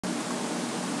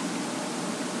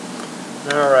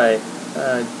Alright,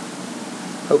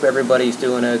 hope everybody's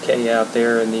doing okay out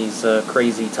there in these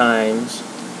crazy times.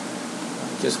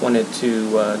 Just wanted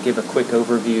to give a quick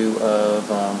overview of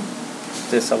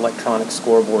this electronic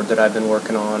scoreboard that I've been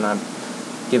working on. I've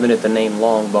given it the name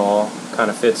Long Ball, kind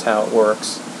of fits how it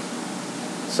works.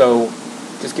 So,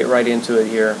 just get right into it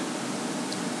here.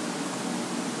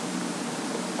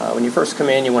 When you first come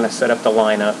in, you want to set up the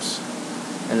lineups,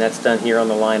 and that's done here on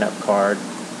the lineup card.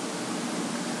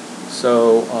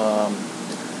 So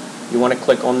you want to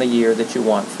click on the year that you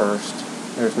want first.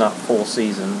 There's not full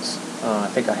seasons. I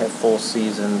think I have full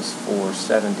seasons for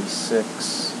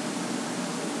 76,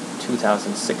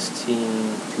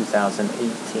 2016,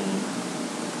 2018.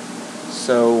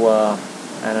 So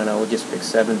I don't know, we'll just pick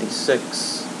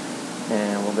 76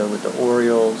 and we'll go with the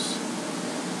Orioles.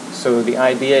 So the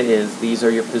idea is these are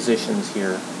your positions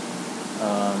here.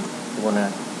 You want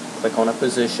to click on a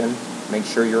position. Make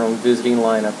sure you're on visiting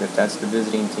lineup if that's the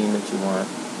visiting team that you want.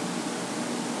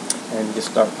 And just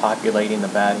start populating the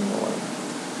batting order.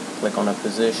 Click on a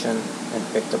position and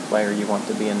pick the player you want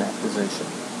to be in that position.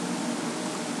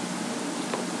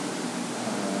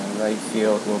 Right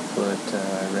field, we'll put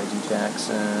Reggie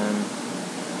Jackson.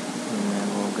 And then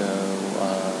we'll go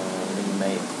Lee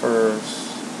May at first.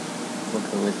 We'll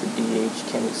go with the DH,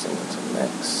 Kenny Singleton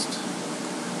next.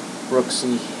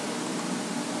 Brooksy.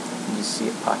 You see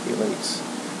it populates.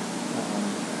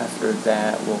 After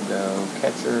that, we'll go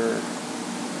catcher.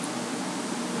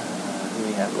 Who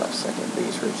we have left? Second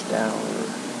base, Rich Dowler.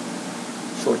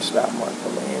 Shortstop, Mark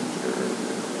Belanger.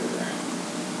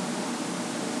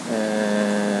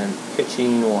 And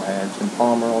pitching, we'll have Jim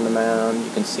Palmer on the mound.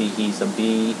 You can see he's a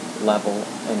B level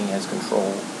and he has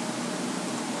control.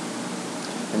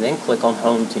 And then click on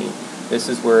home team. This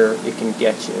is where it can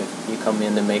get you. You come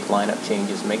in to make lineup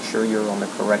changes. Make sure you're on the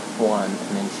correct one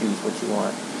and then choose what you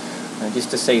want. Just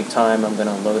to save time, I'm going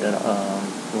to load a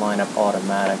lineup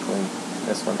automatically.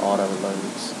 This one auto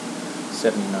loads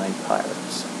 79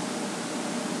 Pirates.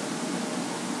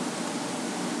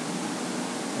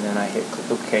 And then I hit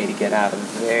click OK to get out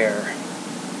of there.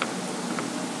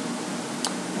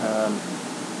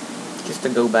 Just to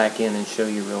go back in and show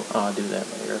you I'll do that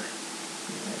later.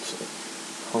 Actually.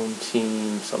 Home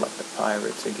team, select the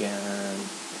Pirates again.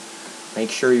 Make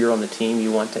sure you're on the team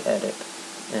you want to edit.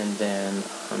 And then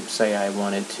say I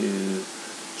wanted to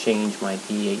change my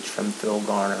DH from Phil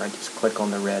Garner. I just click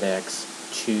on the red X,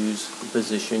 choose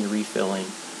position refilling,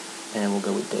 and we'll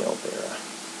go with Dale Berra.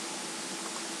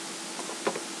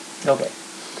 Okay,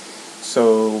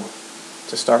 so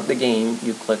to start the game,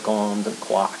 you click on the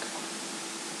clock.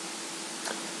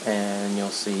 And you'll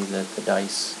see that the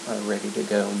dice are ready to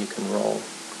go and you can roll.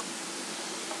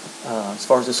 As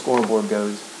far as the scoreboard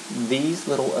goes, these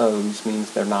little O's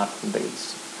means they're not on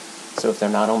base. So if they're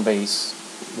not on base,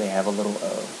 they have a little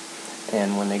O.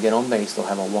 And when they get on base, they'll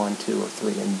have a 1, 2, or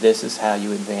 3. And this is how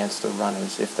you advance the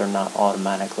runners if they're not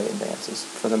automatically advances.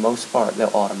 For the most part, they'll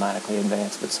automatically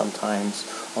advance, but sometimes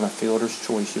on a fielder's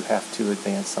choice, you have to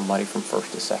advance somebody from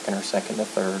first to second, or second to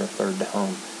third, or third to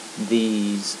home.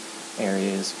 These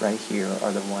areas right here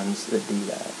are the ones that do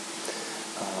that.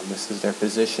 This is their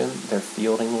position, their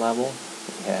fielding level.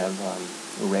 We have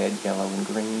red, yellow, and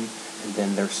green, and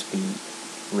then their speed,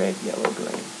 red, yellow,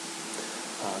 green.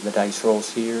 The dice rolls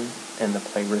here, and the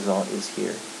play result is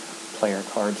here. Player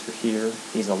cards are here.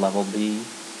 He's a level B,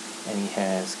 and he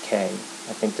has K.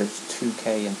 I think there's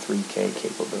 2K and 3K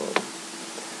capability.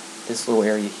 This little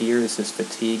area here is his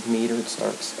fatigue meter. It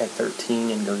starts at 13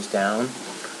 and goes down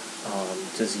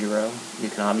to 0. You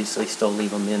can obviously still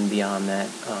leave them in beyond that.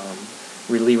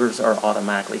 Relievers are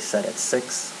automatically set at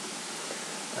 6.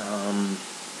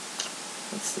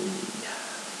 Let's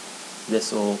see.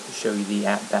 This will show you the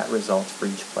at-bat results for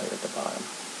each player at the bottom.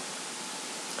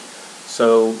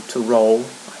 So to roll,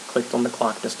 I clicked on the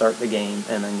clock to start the game,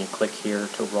 and then you click here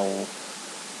to roll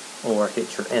or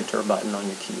hit your enter button on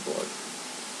your keyboard.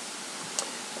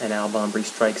 And Al Bumbry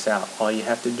strikes out. All you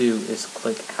have to do is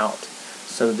click out.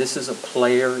 So this is a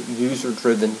player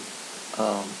user-driven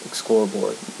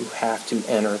scoreboard. You have to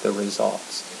enter the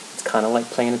results. It's kind of like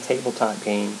playing a tabletop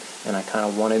game, and I kind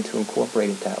of wanted to incorporate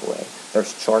it that way.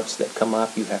 There's charts that come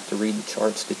up. You have to read the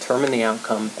charts, determine the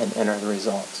outcome, and enter the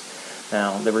results.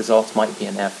 Now, the results might be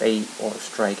an F8 or a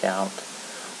strikeout,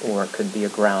 or it could be a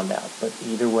ground out. But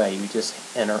either way, you just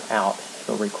enter out, and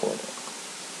it'll record it.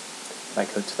 If I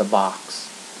go to the box,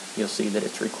 you'll see that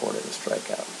it's recorded a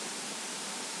strikeout.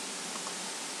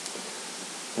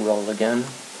 Roll again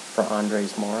for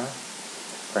Andres Mora.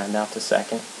 Ground out to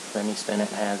second. Remy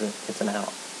Stennett has it. It's an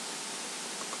out.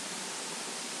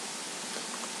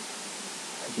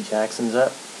 Reggie Jackson's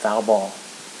up. Foul ball.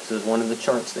 This is one of the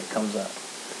charts that comes up.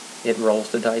 It rolls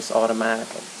the dice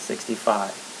automatically. 65.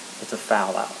 It's a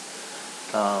foul out.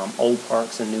 Old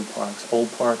parks and new parks. Old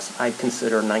parks, I'd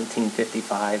consider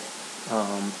 1955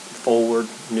 forward,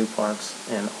 new parks,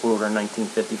 and older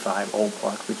 1955 old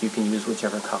parks, but you can use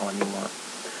whichever column you want.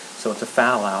 So it's a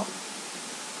foul out,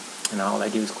 and all I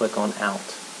do is click on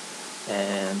out,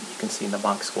 and you can see in the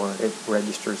box score it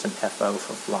registers an FO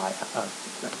for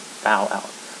foul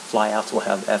out. Flyouts will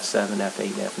have F7,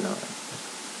 F8, F9.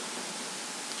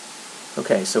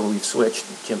 Okay, so we've switched.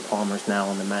 Jim Palmer's now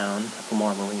on the mound.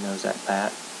 Omar Marino's at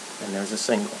bat, and there's a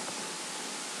single.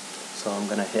 So I'm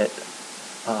going to hit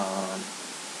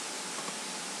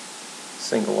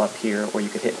single up here, or you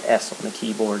could hit S on the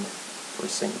keyboard for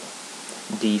single.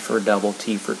 D for double,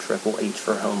 T for triple, H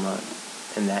for home run.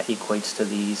 And that equates to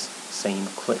these same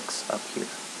clicks up here.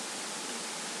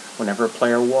 Whenever a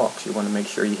player walks, you want to make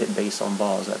sure you hit base on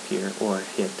balls up here, or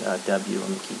hit W on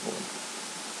the keyboard.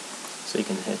 So you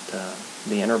can hit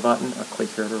the enter button or click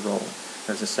here to roll.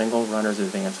 There's a single, runners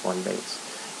advance one base.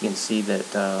 You can see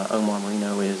that Omar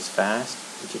Marino is fast,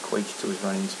 which equates to his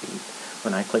running speed.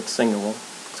 When I click single,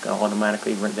 it's going to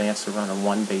automatically advance the runner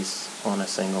one base on a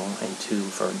single and two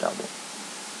for a double.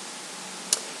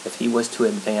 If he was to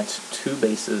advance two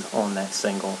bases on that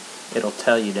single, it'll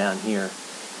tell you down here.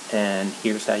 And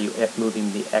here's how you move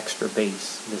him the extra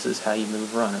base. This is how you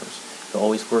move runners. You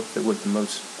always work with the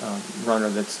most runner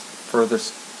that's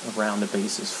furthest around the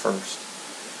bases first.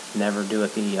 Never do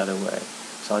it the other way.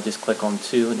 So I'll just click on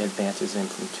 2 and it advances him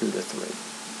from 2 to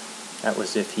 3. That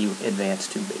was if he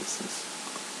advanced 2 bases.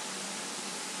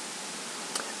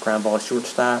 Ground ball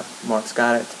shortstop, Mark's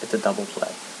got it, it's a double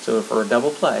play. So for a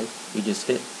double play, you just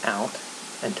hit out,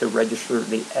 and to register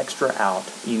the extra out,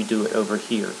 you do it over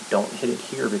here. Don't hit it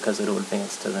here because it'll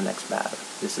advance to the next batter.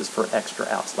 This is for extra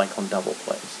outs, like on double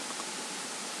plays.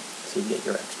 So you get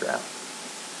your extra out.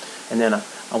 And then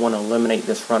I want to eliminate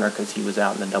this runner because he was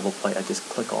out in the double play. I just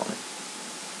click on it.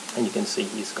 And you can see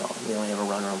he's gone. We only have a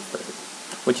runner on third,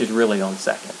 which is really on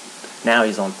second. Now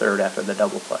he's on third after the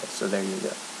double play. So there you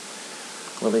go.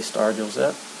 Willie Stargell's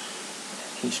up.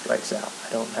 He strikes out.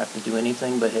 I don't have to do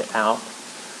anything but hit out.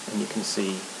 And you can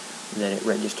see that it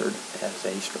registered as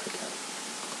a strikeout.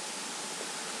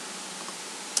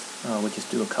 We'll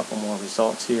just do a couple more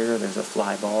results here. There's a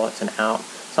fly ball. It's an out.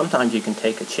 Sometimes you can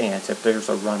take a chance if there's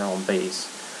a runner on base.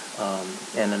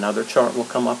 And another chart will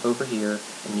come up over here,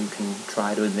 and you can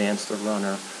try to advance the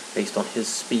runner based on his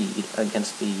speed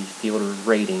against the fielder's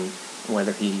rating,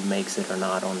 whether he makes it or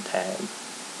not on tag.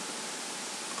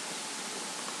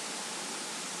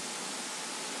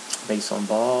 Base on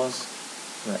balls,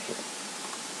 right here.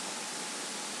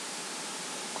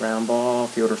 Ground ball,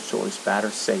 fielder's choice,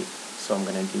 batter's safe. So I'm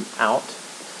going to do out,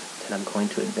 and I'm going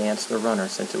to advance the runner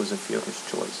since it was a fielder's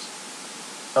choice.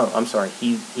 Oh, I'm sorry,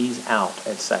 he's out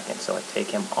at second, so I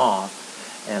take him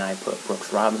off, and I put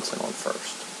Brooks Robinson on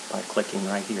first by clicking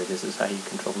right here. This is how you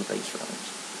control the base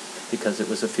runners. Because it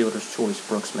was a fielder's choice,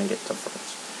 Brooks made it to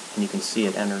first. And you can see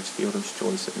it enters fielder's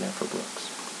choice in there for Brooks.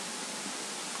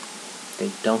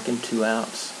 Okay, Duncan, 2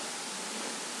 outs,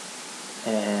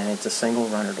 and it's a single,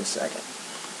 runner to second.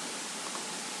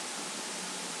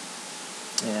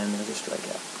 And there's a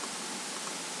strikeout.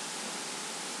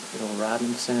 Bill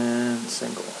Robinson,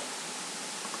 single.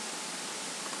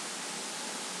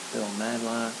 Bill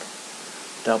Madlock,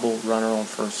 double, runner on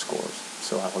first scores.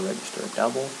 So I will register a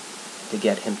double. To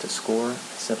get him to score,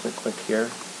 I simply click here,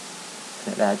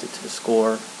 and it adds it to the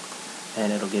score,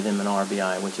 and it'll give him an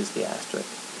RBI, which is the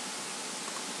asterisk.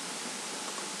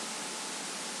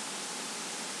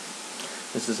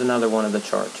 This is another one of the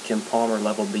charts. Jim Palmer,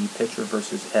 level B pitcher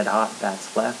versus Ed Ott,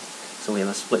 bats left. So we have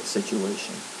a split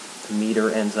situation. The meter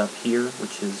ends up here,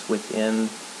 which is within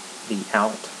the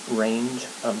out range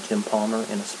of Jim Palmer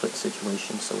in a split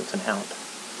situation, so it's an out.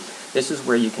 This is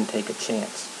where you can take a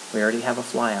chance. We already have a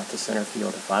fly out to center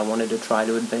field. If I wanted to try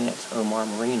to advance Omar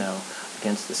Marino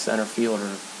against the center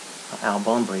fielder, Al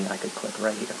Bunbury, I could click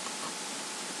right here.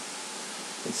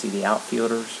 You can see the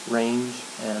outfielder's range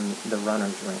and the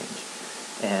runner's range.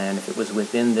 And if it was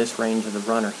within this range of the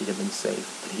runner, he'd have been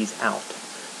safe. But he's out.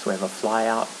 So we have a fly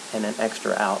out and an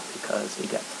extra out because he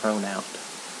got thrown out.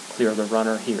 Clear the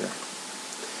runner here.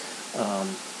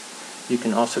 You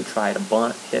can also try to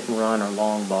bunt, hit and run, or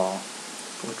long ball.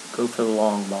 Go for the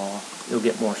long ball. You'll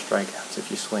get more strikeouts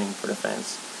if you swing for the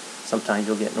fence. Sometimes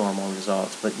you'll get normal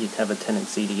results, but you'd have a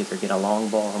tendency to either get a long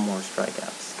ball or more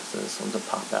strikeouts. So this one's a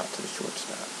pop out to the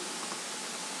shortstop.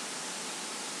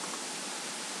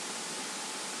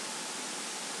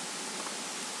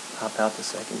 Pop out to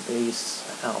second base.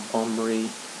 Al Bunbury.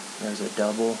 There's a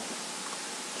double.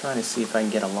 Trying to see if I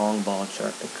can get a long ball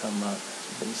chart to come up.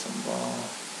 Base on ball.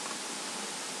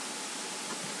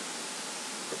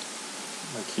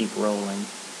 I'm going to keep rolling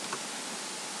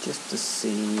just to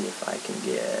see if I can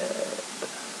get...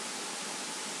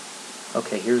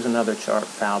 Okay, here's another chart,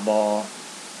 foul ball.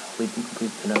 We've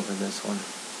been over this one.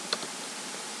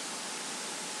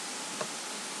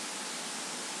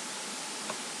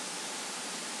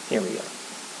 Here we go.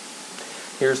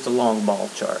 Here's the long ball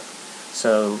chart.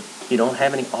 So you don't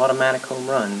have any automatic home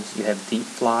runs. You have deep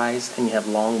flies and you have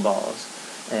long balls.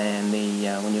 And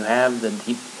when you have the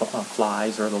deep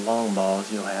flies or the long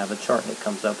balls, you'll have a chart that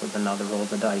comes up with another roll of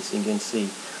the dice. You can see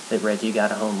that Reggie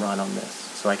got a home run on this.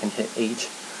 So I can hit H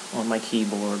on my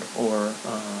keyboard or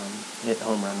hit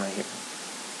home run right here.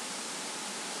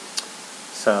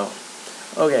 So,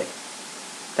 okay.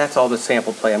 That's all the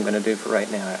sample play I'm going to do for right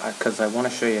now, because I want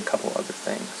to show you a couple other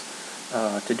things.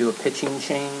 To do a pitching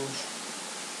change,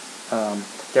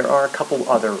 there are a couple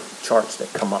other charts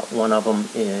that come up. One of them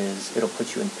is, it'll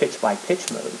put you in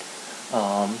pitch-by-pitch mode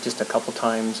just a couple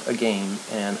times a game,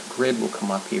 and a grid will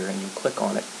come up here, and you click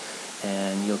on it,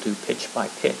 and you'll do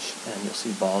pitch-by-pitch, and you'll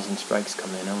see balls and strikes come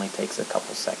in. It only takes a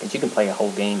couple seconds. You can play a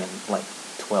whole game in like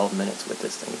 12 minutes with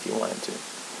this thing if you wanted to.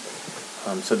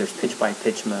 So there's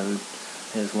pitch-by-pitch mode.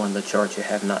 Is one of the charts you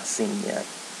have not seen yet.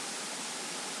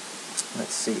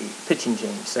 Let's see, pitching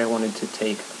change. Say I wanted to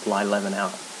take fly 11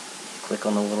 out. Click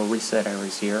on the little reset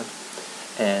areas here,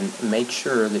 and make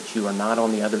sure that you are not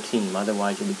on the other team.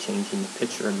 Otherwise, you'll be changing the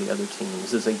pitcher of the other team.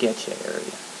 This is a getcha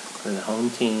area. For the home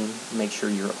team, make sure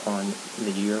you're on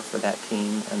the year for that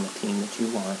team and the team that you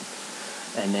want,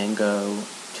 and then go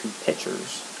to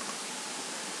pitchers,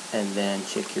 and then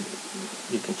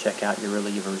you can check out your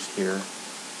relievers here.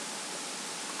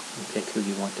 And pick who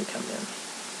you want to come in,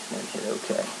 and then hit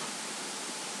OK.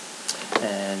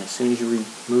 And as soon as you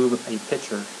remove a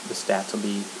pitcher, the stats will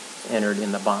be entered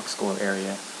in the box score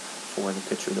area for the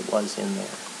pitcher that was in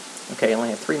there. Okay, I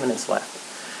only have 3 minutes left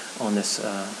on this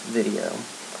video.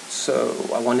 So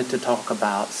I wanted to talk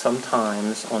about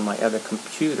sometimes on my other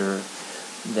computer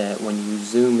that when you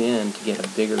zoom in to get a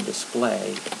bigger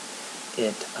display,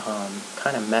 it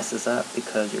kind of messes up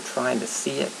because you're trying to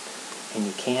see it and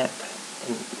you can't,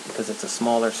 because it's a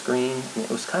smaller screen, and it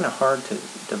was kind of hard to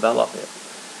develop it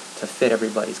to fit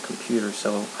everybody's computer.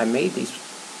 So I made these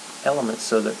elements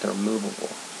so that they're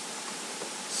movable.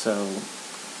 So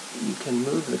you can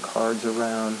move the cards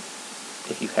around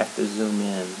if you have to zoom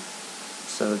in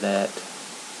so that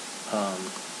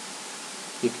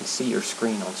you can see your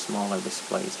screen on smaller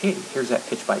displays. Hey, here's that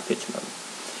pitch-by-pitch mode.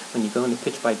 When you go into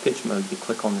pitch-by-pitch mode, you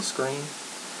click on the screen,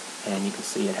 and you can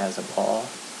see it has a ball.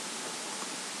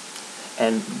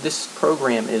 And this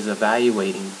program is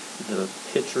evaluating the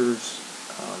pitcher's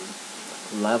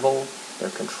level, their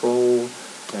control,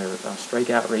 their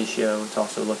strikeout ratio. It's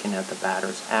also looking at the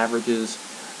batter's averages,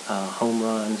 home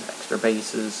runs, extra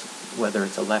bases, whether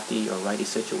it's a lefty or righty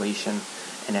situation.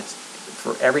 And it's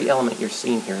for every element you're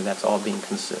seeing here, that's all being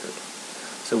considered.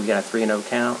 So we got a 3-0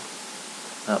 count.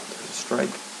 There's a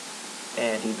strike,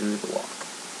 and he drew the walk.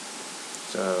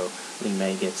 So Lee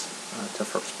May gets to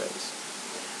first base.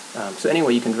 So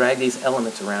anyway, you can drag these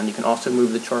elements around. You can also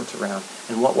move the charts around.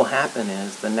 And what will happen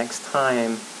is the next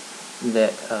time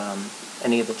that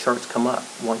any of the charts come up,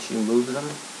 once you move them,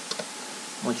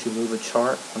 once you move a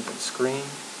chart onto the screen,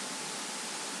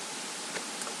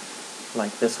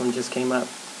 like this one just came up,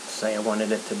 say I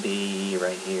wanted it to be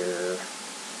right here.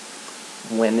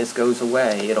 When this goes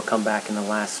away, it'll come back in the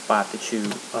last spot that you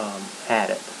had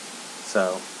it.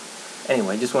 So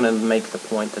anyway, just wanted to make the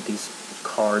point that these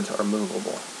cards are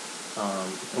movable.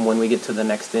 And when we get to the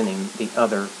next inning, the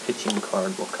other pitching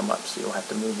card will come up, so you'll have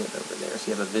to move it over there.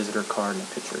 So you have a visitor card and a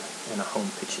pitcher and a home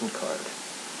pitching card.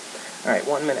 All right,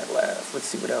 1 minute left. Let's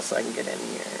see what else I can get in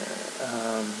here.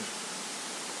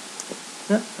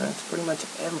 That's pretty much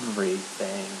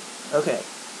everything. Okay,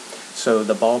 so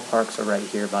the ballparks are right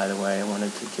here, by the way. I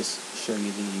wanted to just show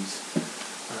you these.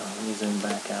 Let me zoom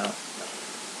back out.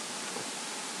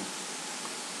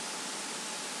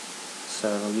 So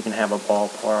you can have a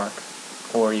ballpark,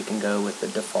 or you can go with the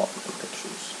default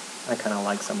pictures. I kind of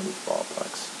like some of these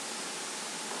ballparks.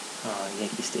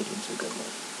 Yankee Stadium's a good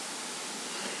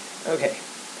one. Okay,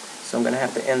 so I'm going to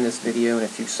have to end this video in a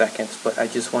few seconds, but I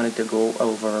just wanted to go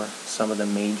over some of the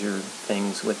major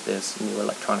things with this new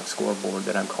electronic scoreboard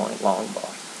that I'm calling Long Ball.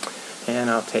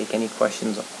 And I'll take any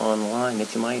questions online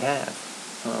that you might have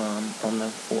on the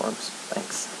forums.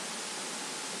 Thanks.